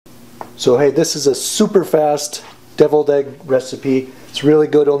So hey, this is a super fast deviled egg recipe. It's really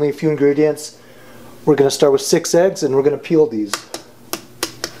good, only a few ingredients. We're going to start with 6 eggs and we're going to peel these.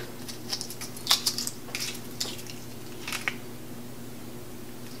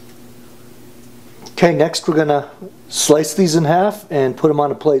 Okay, next we're going to slice these in half and put them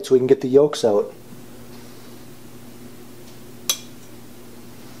on a plate so we can get the yolks out.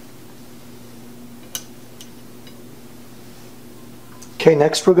 Okay,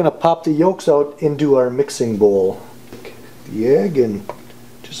 next we're going to pop the yolks out into our mixing bowl. The egg and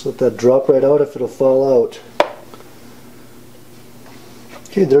just let that drop right out if it'll fall out.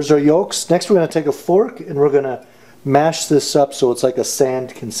 Okay, there's our yolks. Next we're going to take a fork and we're going to mash this up so it's like a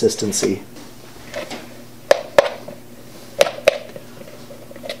sand consistency.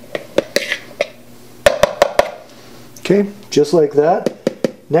 Okay, just like that.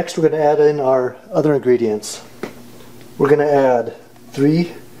 Next we're going to add in our other ingredients. We're going to add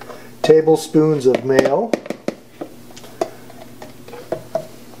 3 tablespoons of mayo.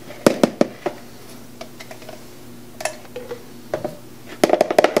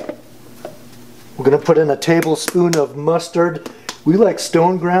 We're going to put in a tablespoon of mustard. We like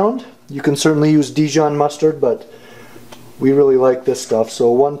stone ground. You can certainly use Dijon mustard, but we really like this stuff.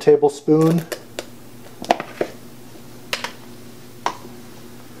 So 1 tablespoon.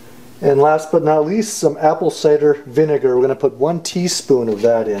 And last but not least, some apple cider vinegar. We're going to put 1 teaspoon of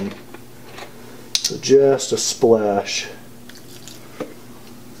that in. So just a splash.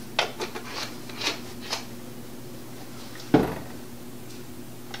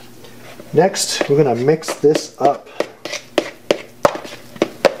 Next, we're going to mix this up.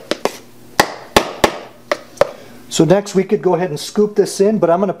 So next we could go ahead and scoop this in,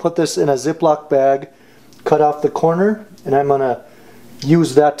 but I'm going to put this in a Ziploc bag, cut off the corner, and I'm going to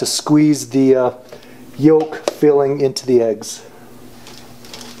use that to squeeze the yolk filling into the eggs.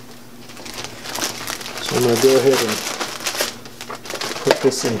 So I'm going to go ahead and put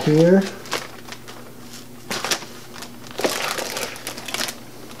this in here.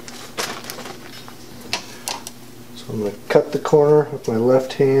 So I'm going to cut the corner with my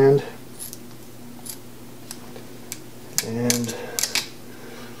left hand and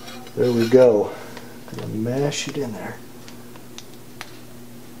there we go. I'm going to mash it in there.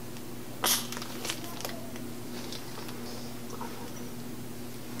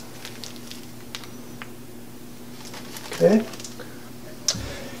 Okay.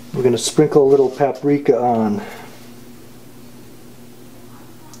 We're going to sprinkle a little paprika on.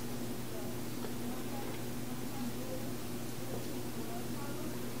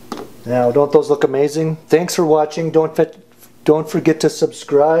 Now, don't those look amazing? Thanks for watching. Don't forget to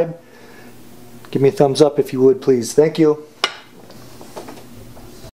subscribe. Give me a thumbs up if you would, please. Thank you.